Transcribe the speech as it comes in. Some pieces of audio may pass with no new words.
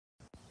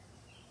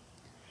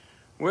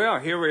Well,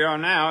 here we are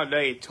now,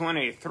 day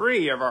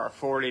 23 of our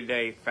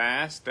 40-day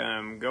fast,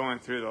 going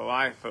through the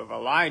life of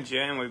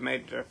Elijah, and we've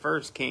made it to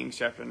 1 Kings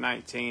chapter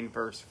 19,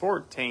 verse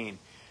 14.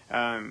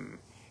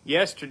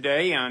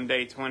 Yesterday, on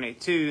day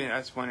 22,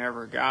 that's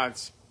whenever God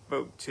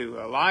spoke to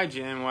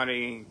Elijah, and what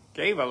he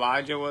gave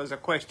Elijah was a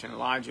question.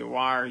 Elijah,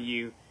 why are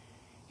you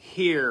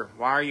here?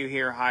 Why are you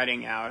here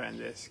hiding out in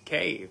this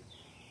cave?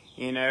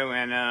 You know,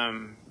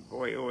 and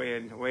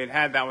we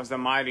had that was the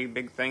mighty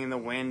big thing. The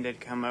wind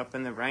had come up,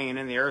 and the rain,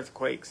 and the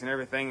earthquakes, and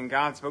everything. And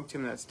God spoke to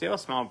him in that still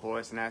small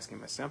voice and asked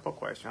him a simple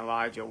question: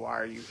 Elijah,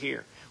 why are you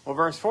here? Well,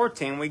 verse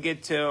 14, we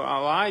get to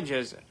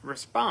Elijah's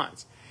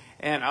response.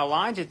 And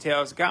Elijah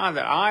tells God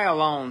that I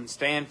alone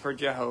stand for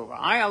Jehovah.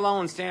 I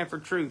alone stand for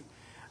truth.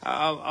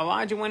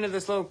 Elijah went to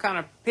this little kind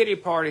of pity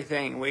party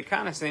thing. We'd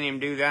kind of seen him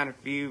do that a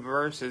few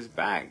verses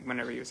back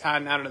whenever he was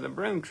hiding out of the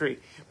broom tree.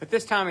 But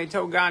this time he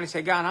told God, he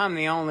said, God, I'm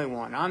the only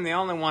one. I'm the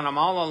only one. I'm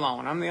all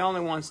alone. I'm the only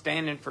one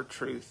standing for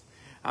truth.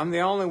 I'm the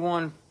only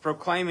one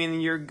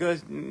proclaiming your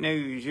good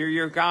news,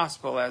 your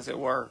gospel, as it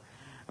were.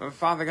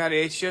 Father God,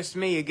 it's just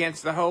me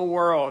against the whole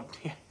world.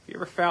 You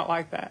ever felt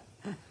like that?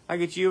 Like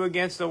it's you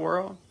against the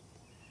world?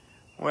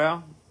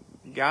 Well,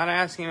 God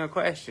asked him a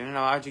question, and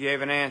Elijah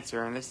gave an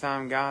answer. And this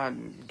time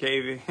God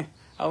gave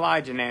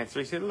Elijah an answer.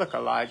 He said, look,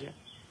 Elijah.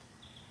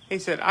 He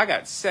said, I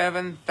got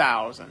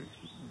 7,000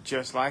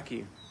 just like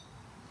you.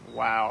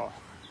 Wow.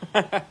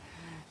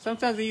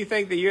 Sometimes you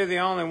think that you're the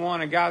only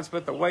one, and God's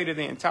put the weight of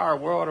the entire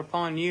world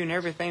upon you, and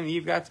everything that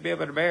you've got to be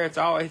able to bear, it's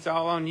all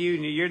on you,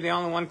 and you're the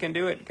only one can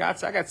do it. God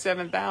said, I got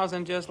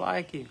 7,000 just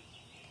like you.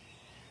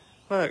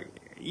 Look,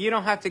 you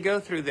don't have to go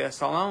through this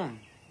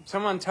alone.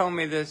 Someone told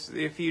me this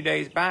a few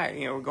days back,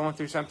 we're going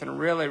through something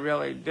really,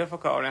 really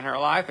difficult in her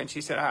life, and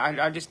she said,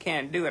 I just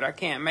can't do it. I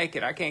can't make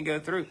it. I can't go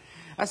through.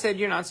 I said,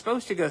 you're not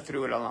supposed to go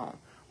through it alone.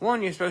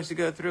 One, you're supposed to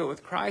go through it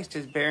with Christ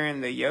as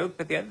bearing the yoke,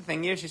 but the other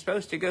thing is you're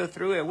supposed to go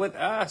through it with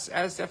us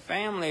as a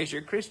family, as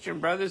your Christian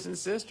brothers and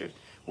sisters.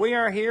 We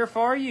are here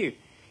for you.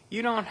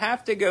 You don't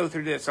have to go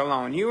through this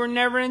alone. You were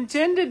never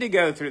intended to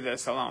go through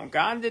this alone.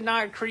 God did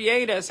not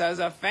create us as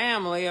a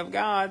family of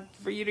God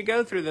for you to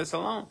go through this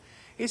alone.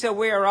 He said,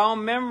 we are all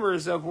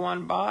members of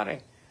one body.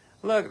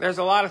 Look, there's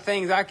a lot of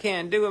things I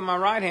can't do with my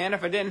right hand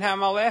if I didn't have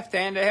my left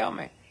hand to help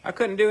me. I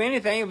couldn't do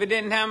anything if I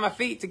didn't have my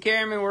feet to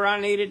carry me where I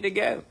needed to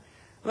go.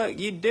 Look,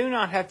 you do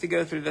not have to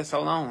go through this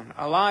alone.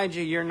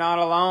 Elijah, you're not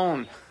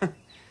alone.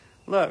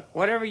 Look,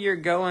 whatever you're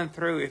going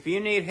through, if you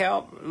need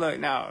help, look,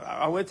 now,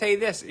 I will tell you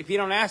this. If you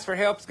don't ask for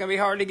help, it's going to be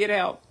hard to get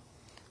help.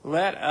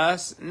 Let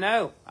us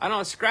know. I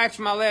don't scratch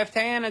my left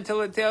hand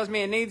until it tells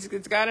me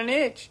it's got an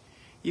itch.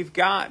 You've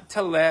got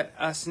to let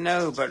us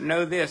know. But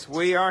know this,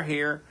 we are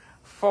here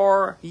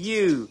for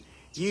you.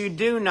 You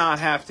do not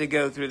have to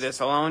go through this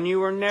alone. You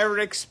were never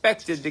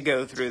expected to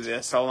go through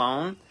this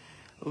alone.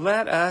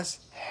 Let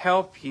us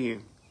help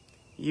you.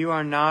 You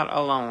are not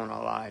alone,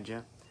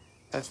 Elijah.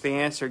 That's the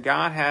answer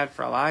God had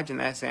for Elijah, and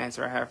that's the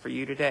answer I have for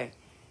you today.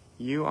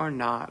 You are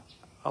not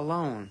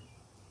alone.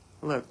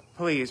 Look,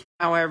 please,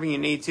 however you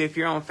need to. If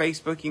you're on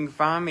Facebook, you can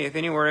find me. If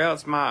anywhere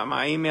else,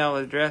 my email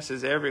address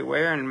is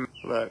everywhere. And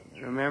look,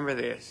 remember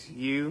this.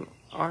 You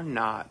are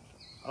not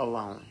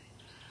alone.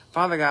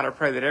 Father God, I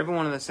pray that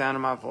everyone in the sound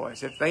of my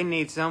voice, if they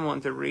need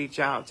someone to reach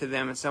out to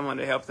them and someone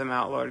to help them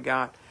out, Lord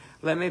God,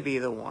 let me be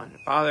the one.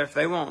 Father, if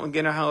they won't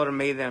get a hold of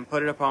me, then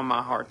put it upon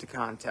my heart to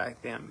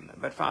contact them.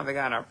 But Father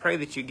God, I pray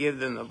that you give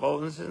them the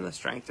boldness and the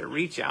strength to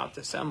reach out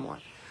to someone.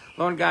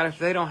 Lord God, if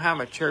they don't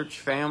have a church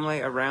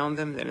family around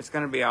them, then it's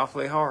going to be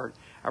awfully hard.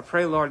 I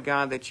pray, Lord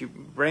God, that you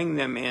bring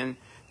them in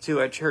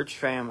to a church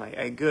family,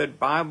 a good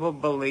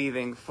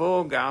Bible-believing,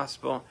 full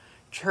gospel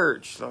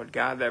church, Lord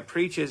God, that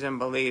preaches and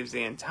believes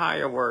the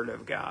entire Word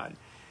of God.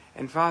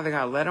 And Father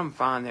God, let them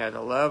find there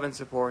the love and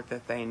support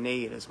that they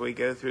need as we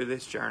go through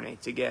this journey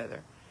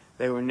together.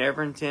 They were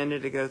never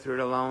intended to go through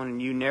it alone,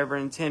 and you never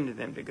intended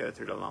them to go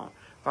through it alone.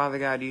 Father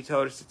God, you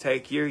told us to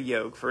take your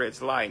yoke, for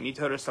it's light, and you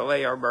told us to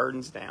lay our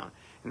burdens down.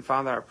 And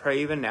Father, I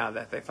pray even now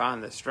that they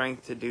find the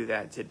strength to do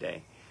that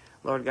today.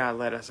 Lord God,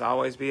 let us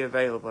always be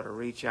available to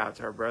reach out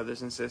to our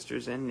brothers and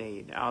sisters in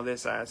need. All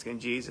this I ask in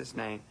Jesus'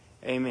 name.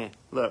 Amen.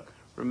 Look,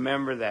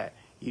 remember that.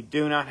 You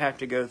do not have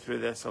to go through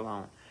this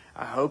alone.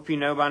 I hope you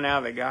know by now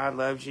that God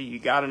loves you. You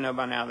got to know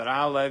by now that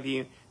I love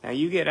you. Now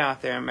you get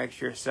out there and make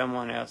sure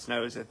someone else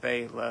knows that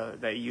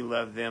that you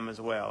love them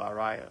as well. All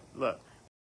right? Look,